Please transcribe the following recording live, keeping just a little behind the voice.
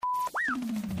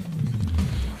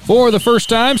For the first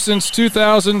time since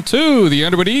 2002, the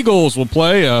Underwood Eagles will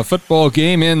play a football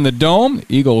game in the Dome.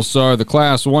 Eagles are the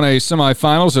Class 1A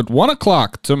semifinals at 1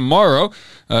 o'clock tomorrow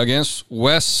against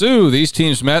West Sioux. These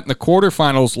teams met in the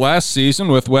quarterfinals last season,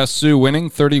 with West Sioux winning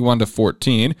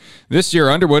 31-14. This year,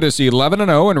 Underwood is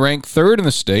 11-0 and ranked third in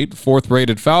the state.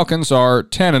 Fourth-rated Falcons are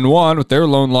 10-1, with their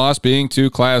lone loss being to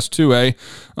Class 2A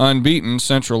unbeaten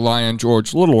Central Lyon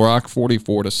George Little Rock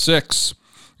 44-6.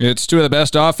 It's two of the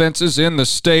best offenses in the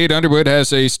state. Underwood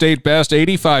has a state-best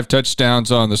 85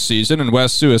 touchdowns on the season, and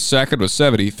West Sioux is second with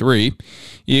 73.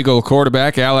 Eagle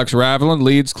quarterback Alex Raveland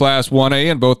leads Class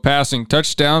 1A in both passing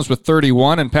touchdowns with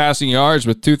 31 and passing yards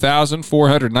with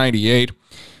 2,498.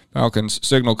 Falcons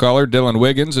signal caller Dylan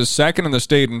Wiggins is second in the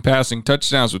state in passing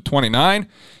touchdowns with 29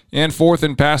 and fourth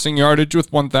in passing yardage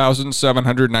with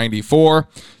 1,794.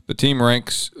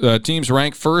 The teams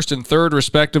rank first and third,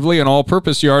 respectively, in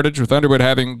all-purpose yardage, with Underwood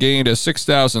having gained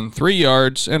 6,003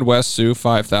 yards and West Sioux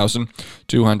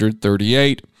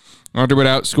 5,238. Underwood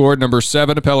outscored number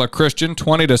 7 Appella Christian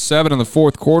 20-7 in the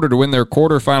fourth quarter to win their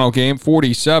quarterfinal game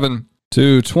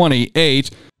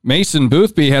 47-28. Mason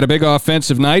Boothby had a big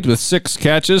offensive night with 6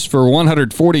 catches for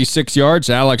 146 yards.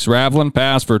 Alex Raveland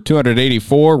passed for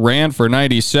 284, ran for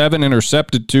 97,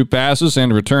 intercepted 2 passes,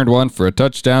 and returned 1 for a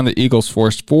touchdown. The Eagles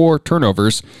forced 4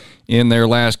 turnovers in their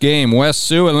last game. West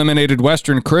Sioux eliminated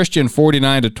Western Christian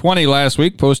 49-20 last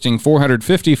week, posting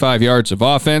 455 yards of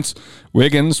offense.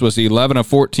 Wiggins was 11 of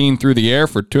 14 through the air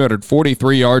for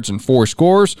 243 yards and 4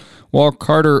 scores, while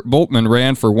Carter Boltman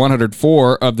ran for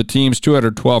 104 of the team's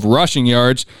 212 rushing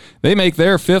yards. They make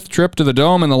their 5th trip to the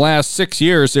Dome in the last 6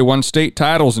 years. They won state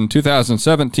titles in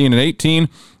 2017 and 18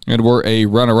 and were a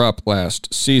runner-up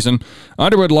last season.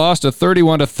 Underwood lost a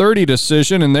 31-30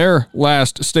 decision in their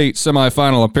last state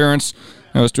semifinal appearance.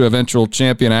 That was to eventual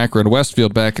champion Akron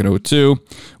Westfield back in 2002.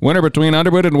 Winner between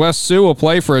Underwood and West Sioux will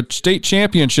play for a state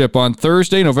championship on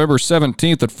Thursday, November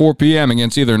 17th at 4 p.m.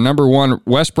 against either number 1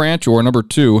 West Branch or number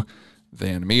 2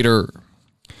 Van Meter.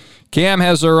 Cam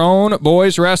has their own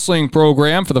boys wrestling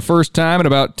program for the first time in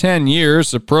about 10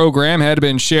 years. The program had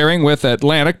been sharing with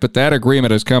Atlantic, but that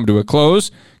agreement has come to a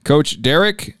close. Coach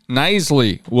Derek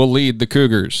Nisley will lead the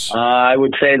Cougars. I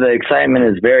would say the excitement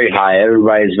is very high.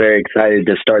 Everybody's very excited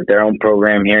to start their own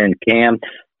program here in Cam.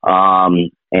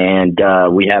 And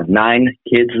we have 9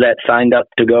 kids that signed up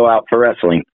to go out for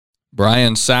wrestling.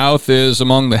 Brian South is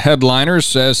among the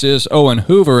headliners, as is Owen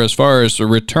Hoover, as far as the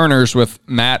returners with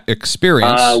mat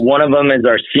experience. One of them is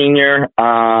our senior,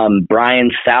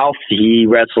 Brian South. He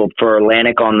wrestled for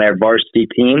Atlantic on their varsity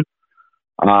team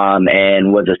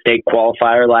and was a state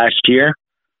qualifier last year.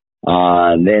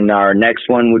 Then our next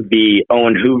one would be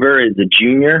Owen Hoover, is a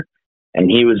junior, and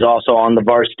he was also on the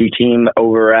varsity team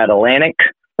over at Atlantic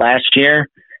last year.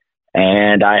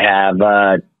 And I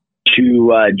have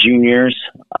 2 juniors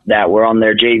that were on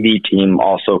their JV team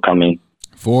also coming.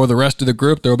 For the rest of the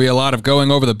group, there will be a lot of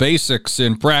going over the basics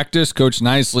in practice. Coach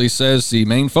Nisley says the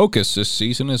main focus this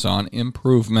season is on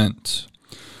improvement.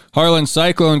 Harlan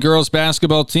Cyclone girls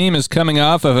basketball team is coming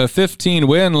off of a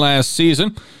 15-win last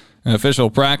season. Official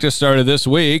practice started this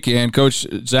week, and Coach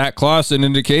Zach Clausen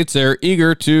indicates they're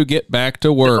eager to get back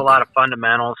to work. Just a lot of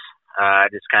fundamentals,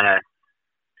 just kind of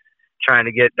trying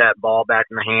to get that ball back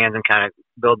in the hands and kind of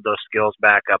build those skills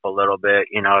back up a little bit.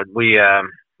 You know, we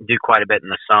do quite a bit in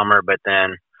the summer, but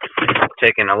then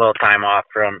taking a little time off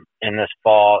from in this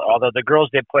fall. Although the girls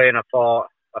did play in a fall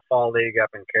league up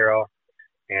in Carroll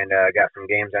and got some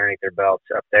games underneath their belts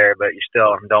up there, but you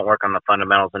still don't work on the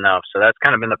fundamentals enough. So that's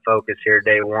kind of been the focus here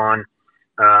day one,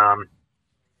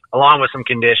 along with some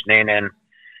conditioning. And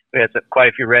we had quite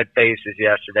a few red faces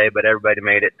yesterday, but everybody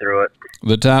made it through it.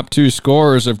 The top 2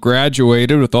 scorers have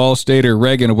graduated, with All-Stater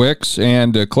Reagan Wicks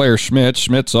and Claire Schmitz.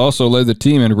 Schmitz also led the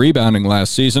team in rebounding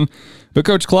last season. But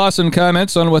Coach Clausen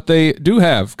comments on what they do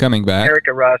have coming back.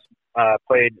 Erica Russ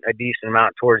played a decent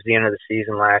amount towards the end of the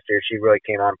season last year. She really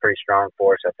came on pretty strong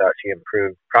for us. I thought she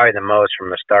improved probably the most from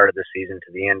the start of the season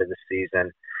to the end of the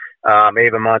season.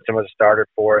 Ava Munson was a starter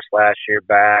for us last year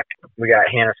back. We got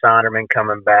Hannah Sonderman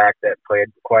coming back that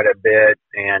played quite a bit,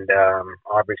 and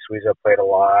Aubrey Suizo played a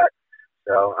lot.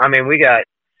 So, I mean, we got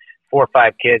 4 or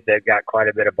 5 kids that got quite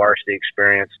a bit of varsity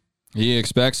experience. He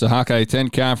expects the Hawkeye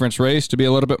 10 conference race to be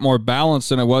a little bit more balanced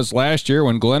than it was last year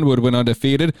when Glenwood went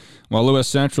undefeated, while Lewis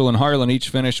Central and Harlan each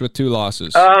finished with 2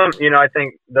 losses. You know, I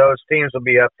think those teams will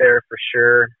be up there for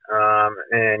sure.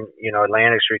 And, you know,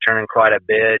 Atlantic's returning quite a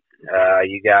bit.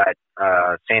 You got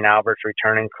St. Albert's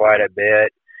returning quite a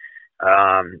bit.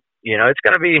 it's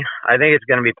going to be, I think it's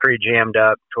going to be pretty jammed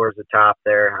up towards the top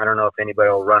there. I don't know if anybody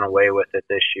will run away with it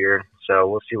this year, so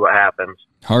we'll see what happens.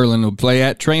 Harlan will play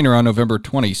at Trainer on November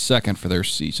 22nd for their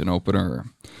season opener.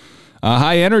 A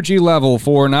high energy level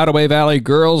for Nottoway Valley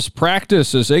girls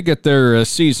practice as they get their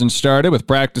season started with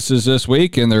practices this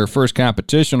week, and their first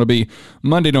competition will be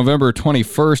Monday, November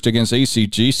 21st against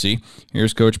ACGC.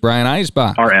 Here's Coach Brian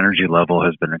Eisbach. Our energy level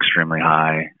has been extremely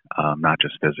high, not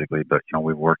just physically, but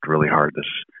we've worked really hard this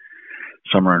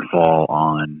summer and fall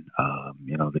on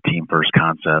the team first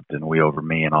concept and we over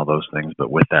me and all those things.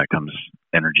 But with that comes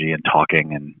energy and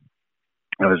talking, and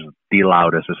it was the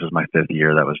loudest. This is my 5th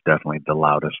year. That was definitely the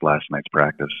loudest last night's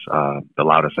practice, the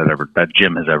loudest that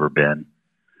gym has ever been.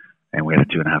 And we had a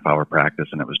 2.5 hour practice,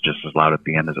 and it was just as loud at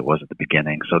the end as it was at the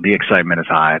beginning. So the excitement is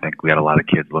high. I think we had a lot of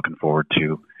kids looking forward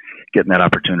to getting that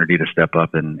opportunity to step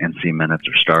up and see minutes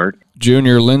or start.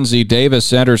 Junior Lindsay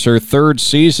Davis enters her 3rd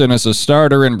season as a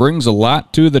starter and brings a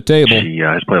lot to the table. She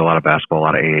has played a lot of basketball, a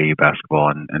lot of AAU basketball,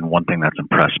 and one thing that's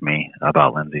impressed me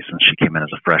about Lindsay since she came in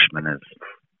as a freshman is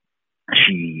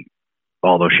she,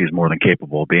 although she's more than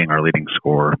capable of being our leading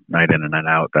scorer night in and night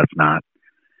out, that's not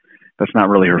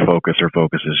really her focus. Her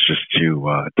focus is just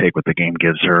to take what the game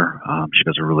gives her. She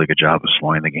does a really good job of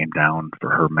slowing the game down for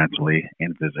her mentally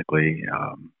and physically.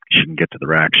 She can get to the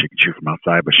rack. She can shoot from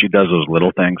outside, but she does those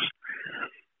little things.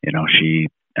 She,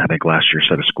 I think last year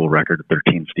set a school record,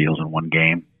 13 steals in one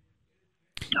game.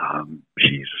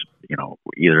 She's,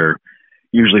 either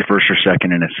usually first or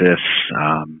second in assists,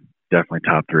 definitely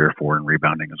top 3 or 4 in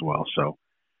rebounding as well. So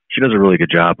she does a really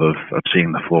good job of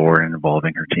seeing the floor and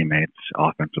involving her teammates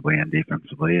offensively and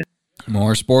defensively.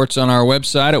 More sports on our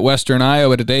website at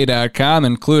westerniowatoday.com,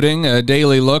 including a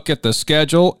daily look at the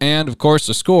schedule and, of course,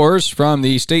 the scores from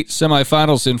the state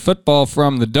semifinals in football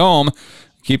from the Dome.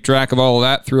 Keep track of all of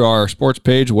that through our sports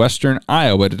page,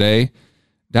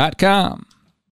 westerniowatoday.com.